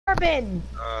been?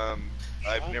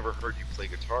 I've never heard you play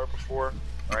guitar before.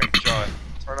 Alright, John,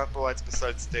 turn off the lights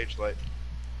besides stage light.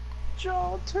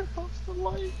 John, turn off the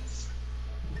lights.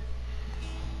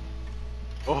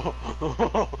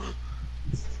 Oh.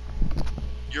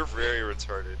 You're very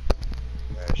retarded,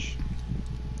 Ash.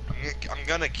 I'm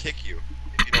gonna kick you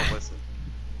if you don't listen.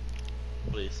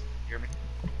 Please. Hear me?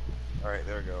 Alright,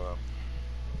 there we go.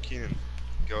 Keenan,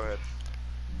 go ahead.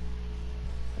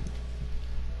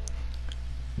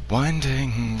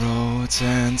 Winding roads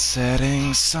and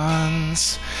setting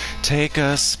suns take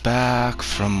us back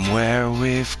from where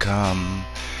we've come.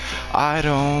 I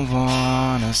don't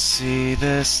wanna see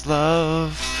this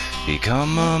love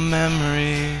become a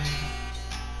memory.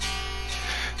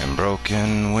 And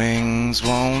broken wings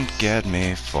won't get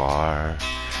me far,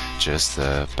 just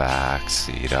the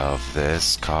backseat of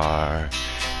this car.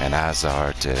 And as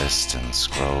our distance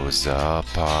grows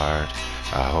apart,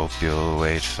 I hope you'll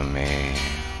wait for me.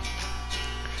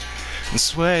 And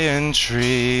swaying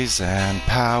trees and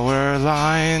power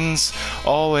lines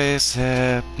always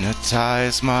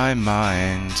hypnotize my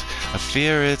mind. I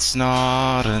fear it's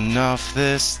not enough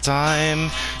this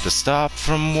time to stop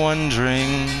from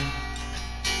wondering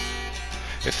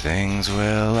if things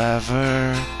will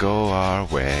ever go our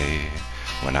way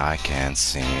when I can't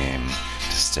seem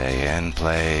to stay in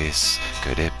place.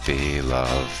 Could it be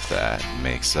love that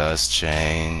makes us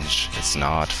change? It's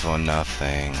not for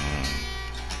nothing.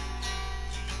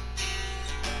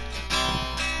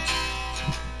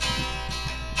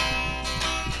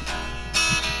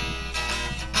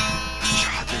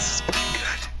 God, this is pretty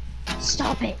good.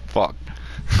 Stop it. Fuck.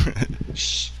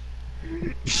 Shh.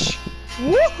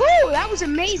 Woohoo! That was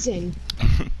amazing.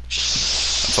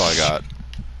 That's all I got.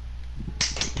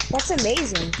 That's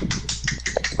amazing.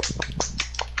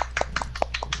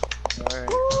 Alright.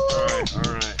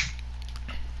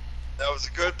 That was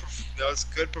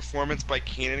a good performance by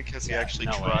Keenan because he actually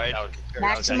no way, tried. that was-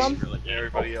 compared to Maximum? Really,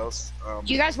 everybody else.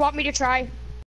 Do you guys want me to try?